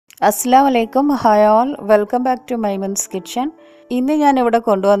Assalamu alaikum. Hi all. Welcome back to Meen's Kitchen. ഇന്ന് ഞാൻ ഇവിടെ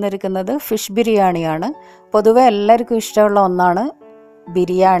കൊണ്ടുവന്നിരിക്കുന്നത് ഫിഷ് ബിരിയാണിയാണ്. പൊതുവെ എല്ലാവർക്കും ഇഷ്ടമുള്ള ഒന്നാണ്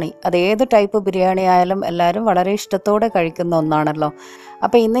ബിരിയാണി. അത് ഏത് ടൈപ്പ് ബിരിയാണി ആയാലും എല്ലാവരും വളരെ ഇഷ്ടത്തോടെ കഴിക്കുന്ന ഒന്നാണല്ലോ.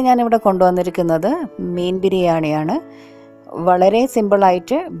 അപ്പോൾ ഇന്ന് ഞാൻ ഇവിടെ കൊണ്ടുവന്നിരിക്കുന്നത് മീൻ ബിരിയാണിയാണ്. വളരെ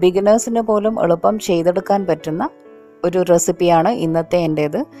സിമ്പിളായിട്ട് ബിഗിനേഴ്സിന് പോലും എളുപ്പം ചെയ്തെടുക്കാൻ പറ്റുന്ന ഒരു റെസിപ്പിയാണ് ഇന്നത്തെ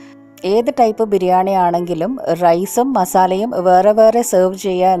എൻ്റേത്. ഏത് ടൈപ്പ് ബിരിയാണി ആണെങ്കിലും റൈസും മസാലയും വേറെ വേറെ സെർവ്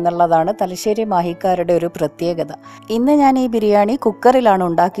ചെയ്യുക എന്നുള്ളതാണ് തലശ്ശേരി മാഹിക്കാരുടെ ഒരു പ്രത്യേകത. ഇന്ന് ഞാൻ ഈ ബിരിയാണി കുക്കറിലാണ്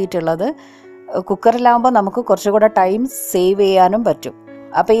ഉണ്ടാക്കിയിട്ടുള്ളത്. കുക്കറിലാകുമ്പോൾ നമുക്ക് കുറച്ചുകൂടെ ടൈം സേവ് ചെയ്യാനും പറ്റും.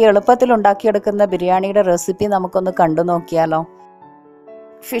 അപ്പോൾ ഈ എളുപ്പത്തിൽ ഉണ്ടാക്കിയെടുക്കുന്ന ബിരിയാണിയുടെ റെസിപ്പി നമുക്കൊന്ന് കണ്ടു നോക്കിയാലോ.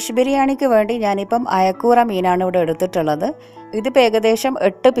 ഫിഷ് ബിരിയാണിക്ക് വേണ്ടി ഞാനിപ്പം അയക്കൂറ മീനാണ് ഇവിടെ എടുത്തിട്ടുള്ളത്. ഇതിപ്പോൾ ഏകദേശം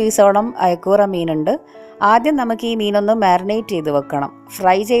 8 പീസോളം അയക്കൂറ മീനുണ്ട്. ആദ്യം നമുക്ക് ഈ മീനൊന്ന് മാരിനേറ്റ് ചെയ്ത് വെക്കണം.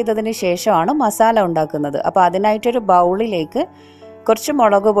 ഫ്രൈ ചെയ്തതിന് ശേഷമാണ് മസാല ഉണ്ടാക്കുന്നത്. അപ്പോൾ അതിനായിട്ടൊരു ബൗളിലേക്ക് കുറച്ച്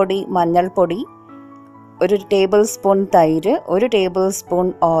മുളക് പൊടി, മഞ്ഞൾപ്പൊടി, 1 ടേബിൾ സ്പൂൺ തൈര്, 1 ടേബിൾ സ്പൂൺ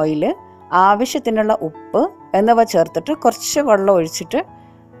ഓയിൽ, ആവശ്യത്തിനുള്ള ഉപ്പ് എന്നിവ ചേർത്തിട്ട് കുറച്ച് വെള്ളം ഒഴിച്ചിട്ട്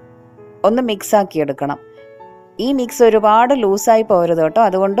ഒന്ന് മിക്സാക്കി എടുക്കണം. ഈ മിക്സ് ഒരുപാട് ലൂസായി പോകരുത് കേട്ടോ.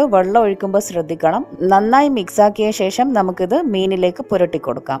 അതുകൊണ്ട് വെള്ളം ഒഴിക്കുമ്പോൾ ശ്രദ്ധിക്കണം. നന്നായി മിക്സാക്കിയ ശേഷം നമുക്കിത് മീനിലേക്ക് പുരട്ടി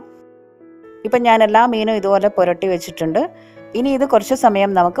കൊടുക്കാം. ഇപ്പം ഞാൻ എല്ലാ മീനും ഇതുപോലെ പുരട്ടി വെച്ചിട്ടുണ്ട്. ഇനി ഇത് കുറച്ച് സമയം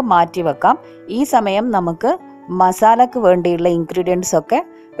നമുക്ക് മാറ്റി വെക്കാം. ഈ സമയം നമുക്ക് മസാലക്ക് വേണ്ടിയുള്ള ഇൻഗ്രീഡിയൻസ് ഒക്കെ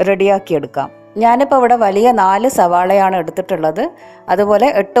റെഡിയാക്കിയെടുക്കാം. ഞാനിപ്പോൾ ഇവിടെ വലിയ 4 സവാളയാണ് എടുത്തിട്ടുള്ളത്. അതുപോലെ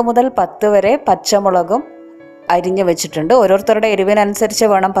 8 മുതൽ 10 വരെ പച്ചമുളകും അരിഞ്ഞു വെച്ചിട്ടുണ്ട്. ഓരോരുത്തരുടെ എരിവിനനുസരിച്ച്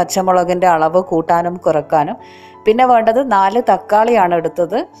വേണം പച്ചമുളകിൻ്റെ അളവ് കൂട്ടാനും കുറക്കാനും. പിന്നെ വേണ്ടത് 4 തക്കാളിയാണ്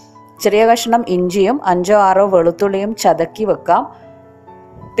എടുത്തത്. ചെറിയ കഷ്ണം ഇഞ്ചിയും 5-6 വെളുത്തുള്ളിയും ചതക്കി വെക്കാം.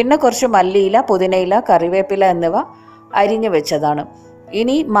 പിന്നെ കുറച്ച് മല്ലിയില, പുതിനയില, കറിവേപ്പില എന്നിവ അരിഞ്ഞു വെച്ചതാണ്.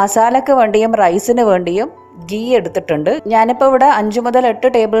 ഇനി മസാലയ്ക്ക് വേണ്ടിയും റൈസിന് വേണ്ടിയും ഗീ എടുത്തിട്ടുണ്ട്. ഞാനിപ്പോൾ ഇവിടെ 5 മുതൽ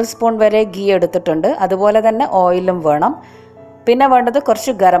 8 ടേബിൾ സ്പൂൺ വരെ ഗീ എടുത്തിട്ടുണ്ട്. അതുപോലെ തന്നെ ഓയിലും വേണം. പിന്നെ വേണ്ടത്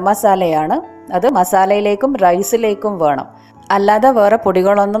കുറച്ച് ഗരം മസാലയാണ്. അത് മസാലയിലേക്കും റൈസിലേക്കും വേണം. അല്ലാതെ വേറെ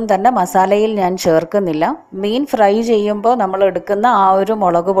പൊടികളൊന്നും തന്നെ മസാലയിൽ ഞാൻ ചേർക്കുന്നില്ല. മീൻ ഫ്രൈ ചെയ്യുമ്പോൾ നമ്മൾ എടുക്കുന്ന ആ ഒരു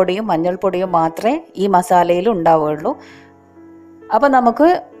മുളക് പൊടിയും മഞ്ഞൾപ്പൊടിയും മാത്രമേ ഈ മസാലയിൽ ഉണ്ടാവുകയുള്ളൂ. അപ്പോൾ നമുക്ക്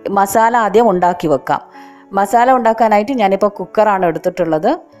മസാല ആദ്യം ഉണ്ടാക്കി വെക്കാം. മസാല ഉണ്ടാക്കാനായിട്ട് ഞാനിപ്പോൾ കുക്കറാണ് എടുത്തിട്ടുള്ളത്.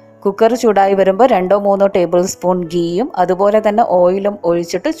 കുക്കർ ചൂടായി വരുമ്പോൾ 2-3 ടേബിൾ സ്പൂൺ ഗീയും അതുപോലെ തന്നെ ഓയിലും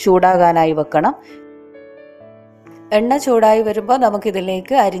ഒഴിച്ചിട്ട് ചൂടാകാനായി വെക്കണം. എണ്ണ ചൂടായി വരുമ്പോൾ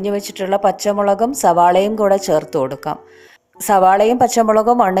നമുക്കിതിലേക്ക് അരിഞ്ഞു വെച്ചിട്ടുള്ള പച്ചമുളകും സവാളയും കൂടെ ചേർത്ത് കൊടുക്കാം. സവാളയും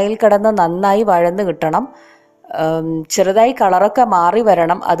പച്ചമുളകും എണ്ണയിൽ കിടന്ന് നന്നായി വഴന്ന് കിട്ടണം. ചെറുതായി കളറൊക്കെ മാറി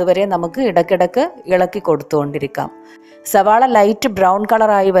വരണം. അതുവരെ നമുക്ക് ഇടയ്ക്കിടയ്ക്ക് ഇളക്കി കൊടുത്തുകൊണ്ടിരിക്കാം. സവാള ലൈറ്റ് ബ്രൗൺ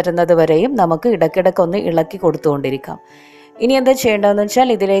കളറായി വരുന്നത് വരെയും നമുക്ക് ഇടയ്ക്കിടയ്ക്ക് ഒന്ന് ഇളക്കി കൊടുത്തുകൊണ്ടിരിക്കാം. ഇനി എന്താ ചെയ്യേണ്ടതെന്ന് വെച്ചാൽ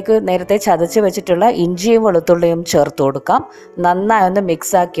ഇതിലേക്ക് നേരത്തെ ചതച്ച് വെച്ചിട്ടുള്ള ഇഞ്ചിയും വെളുത്തുള്ളിയും ചേർത്ത് കൊടുക്കാം. നന്നായി ഒന്ന്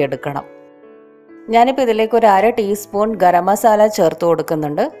മിക്സാക്കി എടുക്കണം. ഞാനിപ്പോൾ ഇതിലേക്ക് 1/2 ടീസ്പൂൺ ഗരം മസാല ചേർത്ത്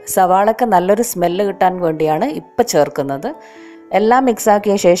കൊടുക്കുന്നുണ്ട്. സവാളക്ക് നല്ലൊരു സ്മെല്ല് കിട്ടാൻ വേണ്ടിയാണ് ഇപ്പം ചേർക്കുന്നത്. എല്ലാം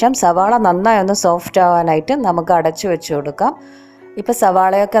മിക്സാക്കിയ ശേഷം സവാള നന്നായി ഒന്ന് സോഫ്റ്റ് ആവാനായിട്ട് നമുക്ക് അടച്ചു വെച്ച് കൊടുക്കാം. ഇപ്പോൾ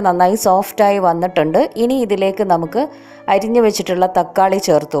സവാളയൊക്കെ നന്നായി സോഫ്റ്റായി വന്നിട്ടുണ്ട്. ഇനി ഇതിലേക്ക് നമുക്ക് അരിഞ്ഞു വെച്ചിട്ടുള്ള തക്കാളി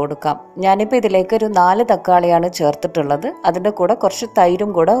ചേർത്ത് കൊടുക്കാം. ഞാനിപ്പോൾ ഇതിലേക്ക് ഒരു 4 തക്കാളിയാണ് ചേർത്തിട്ടുള്ളത്. അതിൻ്റെ കൂടെ കുറച്ച്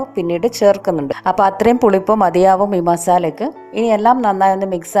തൈരും കൂടെ പിന്നീട് ചേർക്കുന്നുണ്ട്. അപ്പോൾ അത്രയും പുളിപ്പ് മതിയാവും ഈ മസാലയ്ക്ക്. ഇനി എല്ലാം നന്നായി ഒന്ന്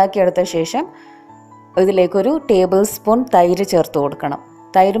മിക്സാക്കി എടുത്ത ശേഷം ഇതിലേക്കൊരു ടേബിൾ സ്പൂൺ തൈര് ചേർത്ത് കൊടുക്കണം.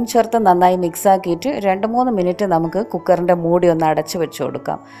 തൈരും ചേർത്ത് നന്നായി മിക്സാക്കിയിട്ട് 2-3 മിനിറ്റ് നമുക്ക് കുക്കറിൻ്റെ മൂടി ഒന്ന് അടച്ചു വെച്ച്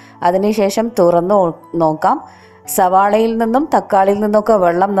കൊടുക്കാം. അതിനുശേഷം തുറന്ന് നോക്കാം. സവാളയിൽ നിന്നും തക്കാളിയിൽ നിന്നൊക്കെ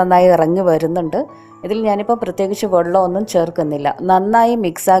വെള്ളം നന്നായി ഇറങ്ങി വരുന്നുണ്ട്. ഇതിൽ ഞാനിപ്പോൾ പ്രത്യേകിച്ച് വെള്ളമൊന്നും ചേർക്കുന്നില്ല. നന്നായി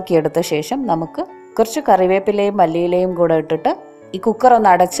മിക്സാക്കി എടുത്ത ശേഷം നമുക്ക് കുറച്ച് കറിവേപ്പിലയും മല്ലിയിലയും കൂടെ ഇട്ടിട്ട് ഈ കുക്കർ ഒന്ന്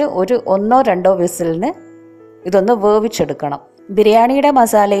അടച്ച് 1-2 വിസിലിന് ഇതൊന്ന് വേവിച്ചെടുക്കണം. ബിരിയാണിയുടെ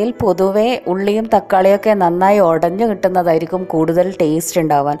മസാലയിൽ പൊതുവേ ഉള്ളിയും തക്കാളിയൊക്കെ നന്നായി ഉടഞ്ഞു കിട്ടുന്നതായിരിക്കും കൂടുതൽ ടേസ്റ്റ്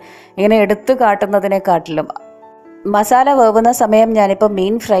ഉണ്ടാവാൻ. ഇങ്ങനെ എടുത്തു കാട്ടുന്നതിനെക്കാട്ടിലും മസാല വേവുന്ന സമയം ഞാനിപ്പോൾ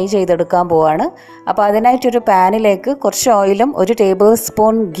മീൻ ഫ്രൈ ചെയ്തെടുക്കാൻ പോവാണ്. അപ്പോൾ അതിനായിട്ടൊരു പാനിലേക്ക് കുറച്ച് ഓയിലും 1 ടേബിൾ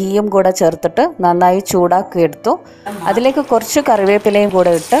സ്പൂൺ ഗീയും കൂടെ ചേർത്തിട്ട് നന്നായി ചൂടാക്കി എടുത്തു. അതിലേക്ക് കുറച്ച് കറിവേപ്പിലയും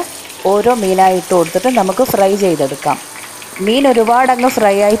കൂടെ ഇട്ട് ഓരോ മീനായി ഇട്ട് കൊടുത്തിട്ട് നമുക്ക് ഫ്രൈ ചെയ്തെടുക്കാം. മീൻ ഒരുപാടങ്ങ്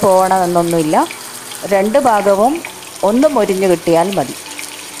ഫ്രൈ ആയി പോകണമെന്നൊന്നുമില്ല. 2 ഭാഗവും ഒന്ന് മൊരിഞ്ഞ് കിട്ടിയാൽ മതി.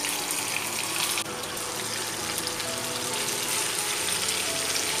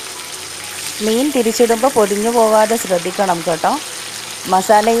 മീൻ തിരിച്ചിടുമ്പോൾ പൊടിഞ്ഞു പോകാതെ ശ്രദ്ധിക്കണം കേട്ടോ.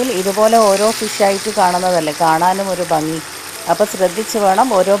 മസാലയിൽ ഇതുപോലെ ഓരോ ഫിഷായിട്ട് കാണുന്നതല്ലേ കാണാനും ഒരു ഭംഗി. അപ്പോൾ ശ്രദ്ധിച്ച് വേണം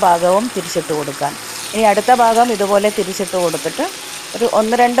ഓരോ ഭാഗവും തിരിച്ചിട്ട് കൊടുക്കാൻ. ഇനി അടുത്ത ഭാഗം ഇതുപോലെ തിരിച്ചിട്ട് കൊടുത്തിട്ട് ഒരു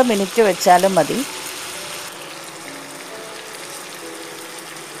 1-2 മിനിറ്റ് വെച്ചാലും മതി.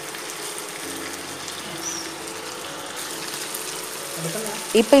 എടുക്കുന്ന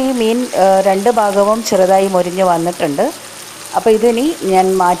ഇപ്പോൾ ഈ മീൻ രണ്ട് ഭാഗവും ചെറുതായി മൊരിഞ്ഞ് വന്നിട്ടുണ്ട്. അപ്പോൾ ഇതിനി ഞാൻ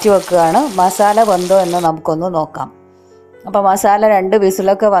മാറ്റി വെക്കുകയാണ്. മസാല വെന്തോ എന്ന് നമുക്കൊന്ന് നോക്കാം. അപ്പോൾ മസാല 2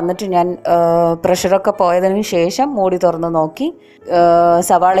 വിസിലൊക്കെ വന്നിട്ട് ഞാൻ പ്രഷറൊക്കെ പോയതിന് ശേഷം മൂടി തുറന്ന് നോക്കി.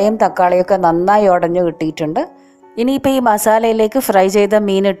 സവാളയും തക്കാളിയൊക്കെ നന്നായി ഉടഞ്ഞു കിട്ടിയിട്ടുണ്ട്. ഇനിയിപ്പോൾ ഈ മസാലയിലേക്ക് ഫ്രൈ ചെയ്ത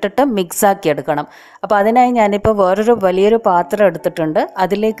മീൻ ഇട്ടിട്ട് മിക്സാക്കി എടുക്കണം. അപ്പോൾ അതിനായി ഞാനിപ്പോൾ വേറൊരു വലിയൊരു പാത്രം എടുത്തിട്ടുണ്ട്.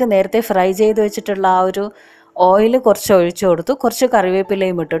 അതിലേക്ക് നേരത്തെ ഫ്രൈ ചെയ്ത് വെച്ചിട്ടുള്ള ആ ഒരു ഓയിൽ കുറച്ച് ഒഴിച്ചു കൊടുത്തു. കുറച്ച്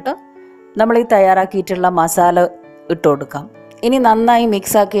കറിവേപ്പിലയും ഇട്ടിട്ട് നമ്മൾ ഈ തയ്യാറാക്കിയിട്ടുള്ള മസാല ഇട്ട് കൊടുക്കാം. ഇനി നന്നായി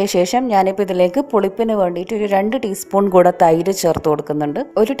മിക്സാക്കിയ ശേഷം ഞാനിപ്പോൾ ഇതിലേക്ക് പുളിപ്പിന് വേണ്ടിയിട്ട് ഒരു 2 ടീസ്പൂൺ കൂടെ തൈര് ചേർത്ത് കൊടുക്കുന്നുണ്ട്.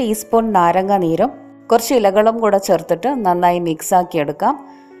 1 ടീസ്പൂൺ നാരങ്ങ നീരും കുറച്ച് ഇലകളും കൂടെ ചേർത്തിട്ട് നന്നായി മിക്സാക്കി എടുക്കാം.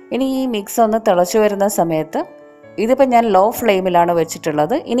 ഇനി ഈ മിക്സ് ഒന്ന് തിളച്ചു വരുന്ന സമയത്ത് ഇതിപ്പോൾ ഞാൻ ലോ ഫ്ലെയിമിലാണ്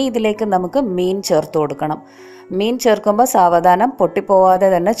വെച്ചിട്ടുള്ളത്. ഇനി ഇതിലേക്ക് നമുക്ക് മീൻ ചേർത്ത് കൊടുക്കണം. മീൻ ചേർക്കുമ്പോൾ സാവധാനം പൊട്ടിപ്പോവാതെ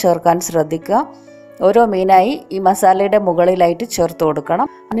തന്നെ ചേർക്കാൻ ശ്രദ്ധിക്കുക. ഓരോ മീനായി ഈ മസാലയുടെ മുകളിലായിട്ട് ചേർത്ത് കൊടുക്കണം.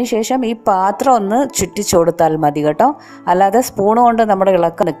 അതിനുശേഷം ഈ പാത്രം ഒന്ന് ചുറ്റിച്ചു കൊടുത്താൽ മതി കേട്ടോ. അല്ലാതെ സ്പൂൺ കൊണ്ട് നമ്മുടെ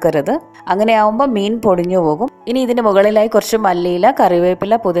ഇളക്കം നിൽക്കരുത്. അങ്ങനെ ആവുമ്പോൾ മീൻ പൊടിഞ്ഞു പോകും. ഇനി ഇതിന് മുകളിലായി കുറച്ച് മല്ലിയില,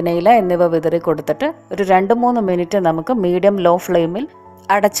 കറിവേപ്പില, പുതിനയില എന്നിവ വിതറി കൊടുത്തിട്ട് ഒരു 2-3 മിനിറ്റ് നമുക്ക് മീഡിയം ലോ ഫ്ലെയിമിൽ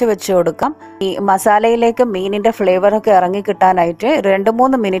അടച്ചു വെച്ച് കൊടുക്കാം. ഈ മസാലയിലേക്ക് മീനിൻ്റെ ഫ്ലേവറൊക്കെ ഇറങ്ങി കിട്ടാനായിട്ട്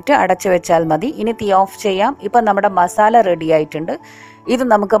 2-3 മിനിറ്റ് അടച്ചു വെച്ചാൽ മതി. ഇനി തീ ഓഫ് ചെയ്യാം. ഇപ്പം നമ്മുടെ മസാല റെഡി ആയിട്ടുണ്ട്. ഇത്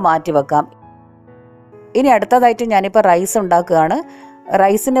നമുക്ക് മാറ്റി വെക്കാം. ഇനി അടുത്തതായിട്ട് ഞാനിപ്പോൾ റൈസ് ഉണ്ടാക്കുകയാണ്.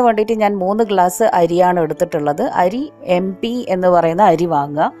 റൈസിന് വേണ്ടിയിട്ട് ഞാൻ 3 ഗ്ലാസ് അരിയാണ് എടുത്തിട്ടുള്ളത്. അരി MP എന്ന് പറയുന്ന അരി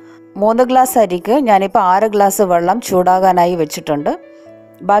വാങ്ങുക. 3 ഗ്ലാസ് അരിക്ക് ഞാനിപ്പോൾ 6 ഗ്ലാസ് വെള്ളം ചൂടാകാനായി വെച്ചിട്ടുണ്ട്.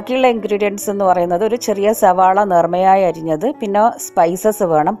 ബാക്കിയുള്ള ഇൻഗ്രീഡിയൻസ് എന്ന് പറയുന്നത് ഒരു ചെറിയ സവാള നേർമയായി അരിഞ്ഞത്, പിന്നെ സ്പൈസസ്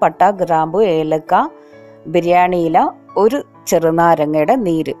വേണം, പട്ട, ഗ്രാമ്പു, ഏലക്ക, ബിരിയാണി ഇല, ഒരു ചെറുനാരങ്ങയുടെ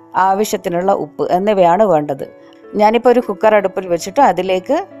നീര്, ആവശ്യത്തിനുള്ള ഉപ്പ് എന്നിവയാണ് വേണ്ടത്. ഞാനിപ്പോൾ ഒരു കുക്കർ അടുപ്പിൽ വെച്ചിട്ട്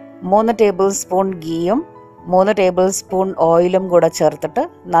അതിലേക്ക് 3 ടേബിൾ സ്പൂൺ ഗീയും 3 ടേബിൾ സ്പൂൺ ഓയിലും കൂടെ ചേർത്തിട്ട്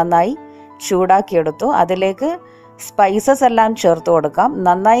നന്നായി ചൂടാക്കിയെടുത്തു. അതിലേക്ക് സ്പൈസസ് എല്ലാം ചേർത്ത് കൊടുക്കാം.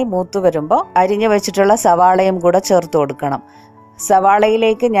 നന്നായി മൂത്ത് വരുമ്പോൾ അരിഞ്ഞു വെച്ചിട്ടുള്ള സവാളയും കൂടെ ചേർത്ത് കൊടുക്കണം.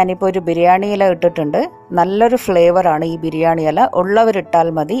 സവാളയിലേക്ക് ഞാനിപ്പോൾ ഒരു ബിരിയാണി ഇല ഇട്ടിട്ടുണ്ട്. നല്ലൊരു ഫ്ലേവറാണ് ഈ ബിരിയാണി ഇല. ഉള്ളവരിട്ടാൽ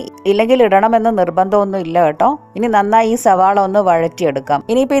മതി, ഇല്ലെങ്കിൽ ഇടണമെന്ന് നിർബന്ധമൊന്നും ഇല്ല കേട്ടോ. ഇനി നന്നായി ഈ സവാള ഒന്ന് വഴറ്റിയെടുക്കാം.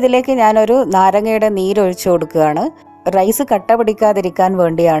 ഇനിയിപ്പോൾ ഇതിലേക്ക് ഞാനൊരു നാരങ്ങയുടെ നീരൊഴിച്ചു കൊടുക്കുകയാണ്. റൈസ് കട്ട പിടിക്കാതിരിക്കാൻ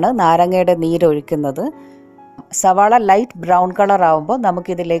വേണ്ടിയാണ് നാരങ്ങയുടെ നീരൊഴിക്കുന്നത്. സവാള ലൈറ്റ് ബ്രൗൺ കളർ ആവുമ്പോൾ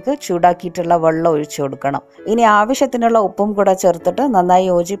നമുക്കിതിലേക്ക് ചൂടാക്കിയിട്ടുള്ള വെള്ളം ഒഴിച്ചു കൊടുക്കണം. ഇനി ആവശ്യത്തിനുള്ള ഉപ്പും കൂടെ ചേർത്തിട്ട് നന്നായി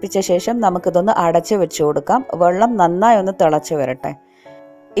യോജിപ്പിച്ച ശേഷം നമുക്കിതൊന്ന് അടച്ചു വെച്ച് കൊടുക്കാം. വെള്ളം നന്നായി ഒന്ന് തിളച്ച് വരട്ടെ.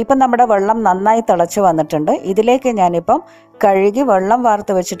 ഇപ്പം നമ്മുടെ വെള്ളം നന്നായി തിളച്ച് വന്നിട്ടുണ്ട്. ഇതിലേക്ക് ഞാനിപ്പം കഴുകി വെള്ളം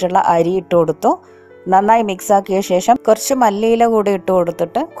വാർത്ത് വെച്ചിട്ടുള്ള അരി ഇട്ട് കൊടുത്തു. നന്നായി മിക്സാക്കിയ ശേഷം കുറച്ച് മല്ലിയില കൂടി ഇട്ട്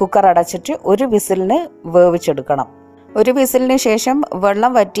കൊടുത്തിട്ട് കുക്കർ അടച്ചിട്ട് 1 വിസിലിന് വേവിച്ചെടുക്കണം. 1 വിസിലിന് ശേഷം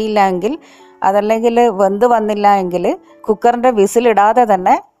വെള്ളം വറ്റിയില്ലെങ്കിൽ, അതല്ലെങ്കിൽ വെന്ത് വന്നില്ല എങ്കിൽ കുക്കറിൻ്റെ വിസിലിടാതെ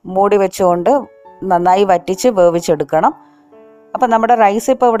തന്നെ മൂടി വെച്ചുകൊണ്ട് നന്നായി വറ്റിച്ച് വേവിച്ചെടുക്കണം. അപ്പം നമ്മുടെ റൈസ്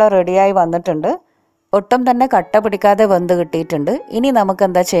ഇപ്പോൾ ഇവിടെ റെഡിയായി വന്നിട്ടുണ്ട്. ഒട്ടും തന്നെ കട്ട പിടിക്കാതെ വെന്ത് കിട്ടിയിട്ടുണ്ട്. ഇനി നമുക്ക്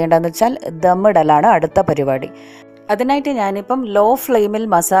എന്താ ചെയ്യേണ്ടതെന്ന് വെച്ചാൽ ദമ്മിടലാണ് അടുത്ത പരിപാടി. അതിനായിട്ട് ഞാനിപ്പം ലോ ഫ്ലെയിമിൽ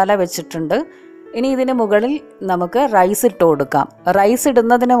മസാല വെച്ചിട്ടുണ്ട്. ഇനി ഇതിന് മുകളിൽ നമുക്ക് റൈസ് ഇട്ട് കൊടുക്കാം. റൈസ്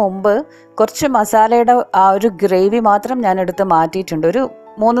ഇടുന്നതിന് മുമ്പ് കുറച്ച് മസാലയുടെ ആ ഒരു ഗ്രേവി മാത്രം ഞാൻ എടുത്ത് മാറ്റിയിട്ടുണ്ട്. ഒരു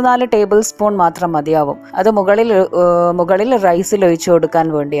 3-4 ടേബിൾ സ്പൂൺ മാത്രം മതിയാവും. അത് മുകളിൽ റൈസിൽ ഒഴിച്ചു കൊടുക്കാൻ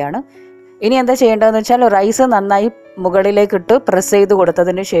വേണ്ടിയാണ്. ഇനി എന്താ ചെയ്യേണ്ടതെന്ന് വെച്ചാൽ റൈസ് നന്നായി മുകളിലേക്കിട്ട് പ്രസ് ചെയ്ത്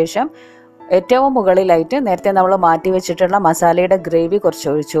കൊടുത്തതിന് ശേഷം ഏറ്റവും മുകളിലായിട്ട് നേരത്തെ നമ്മൾ മാറ്റി വെച്ചിട്ടുള്ള മസാലയുടെ ഗ്രേവി കുറച്ച്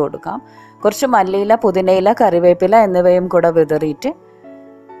ഒഴിച്ചു കൊടുക്കാം. കുറച്ച് മല്ലിയില, പുതിനയില, കറിവേപ്പില എന്നിവയും കൂടെ വിതറിയിട്ട്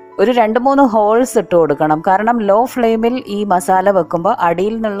ഒരു 2-3 ഹോൾസ് ഇട്ട് കൊടുക്കണം. കാരണം ലോ ഫ്ലെയിമിൽ ഈ മസാല വെക്കുമ്പോൾ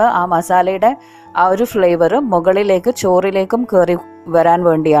അടിയിൽ നിന്നുള്ള ആ മസാലയുടെ ആ ഒരു ഫ്ലേവർ മുകളിലേക്ക് ചോറിലേക്കും കയറി വരാൻ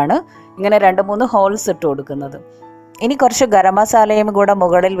വേണ്ടിയാണ് ഇങ്ങനെ 2-3 ഹോൾസ് ഇട്ട് കൊടുക്കുന്നത്. ഇനി കുറച്ച് ഗരം മസാലയും കൂടെ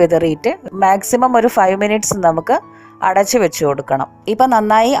മുകളിൽ വിതറിയിട്ട് മാക്സിമം ഒരു 5 മിനിറ്റ്സ് നമുക്ക് അടച്ചു വെച്ച് കൊടുക്കണം. ഇപ്പം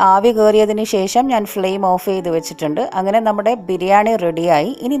നന്നായി ആവി കയറിയതിന് ശേഷം ഞാൻ ഫ്ലെയിം ഓഫ് ചെയ്ത് വെച്ചിട്ടുണ്ട്. അങ്ങനെ നമ്മുടെ ബിരിയാണി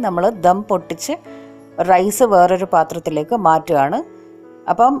റെഡിയായി. ഇനി നമ്മൾ ദം പൊട്ടിച്ച് റൈസ് വേറൊരു പാത്രത്തിലേക്ക് മാറ്റുകയാണ്.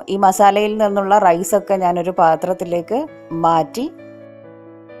 അപ്പം ഈ മസാലയിൽ നിന്നുള്ള റൈസൊക്കെ ഞാനൊരു പാത്രത്തിലേക്ക് മാറ്റി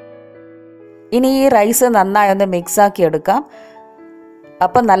ഇനി ഈ റൈസ് നന്നായി ഒന്ന് മിക്സാക്കി എടുക്കാം.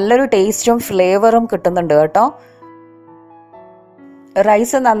 അപ്പം നല്ലൊരു ടേസ്റ്റും ഫ്ലേവറും കിട്ടുന്നുണ്ട് കേട്ടോ.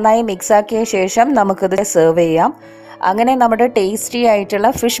 റൈസ് നന്നായി മിക്സാക്കിയ ശേഷം നമുക്കിത് സെർവ് ചെയ്യാം. അങ്ങനെ നമ്മുടെ ടേസ്റ്റി ആയിട്ടുള്ള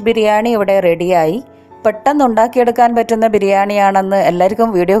ഫിഷ് ബിരിയാണി ഇവിടെ റെഡിയായി. പെട്ടെന്ന് ഉണ്ടാക്കിയെടുക്കാൻ പറ്റുന്ന ബിരിയാണിയാണെന്ന്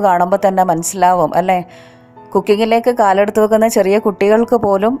എല്ലാവർക്കും വീഡിയോ കാണുമ്പോൾ തന്നെ മനസ്സിലാവും അല്ലേ. കുക്കിങ്ങിലേക്ക് കാലെടുത്ത് വെക്കുന്ന ചെറിയ കുട്ടികൾക്ക്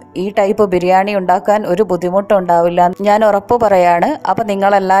പോലും ഈ ടൈപ്പ് ബിരിയാണി ഉണ്ടാക്കാൻ ഒരു ബുദ്ധിമുട്ടുണ്ടാവില്ല, ഞാൻ ഉറപ്പ് പറയാണ്. അപ്പം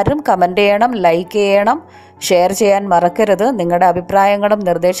നിങ്ങളെല്ലാവരും കമൻറ്റ് ചെയ്യണം, ലൈക്ക് ചെയ്യണം, ഷെയർ ചെയ്യാൻ മറക്കരുത്. നിങ്ങളുടെ അഭിപ്രായങ്ങളും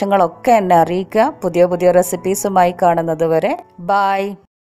നിർദ്ദേശങ്ങളും ഒക്കെ എന്നെ അറിയിക്കുക. പുതിയ പുതിയ റെസിപ്പീസുമായി കാണുന്നത് വരെ ബൈ.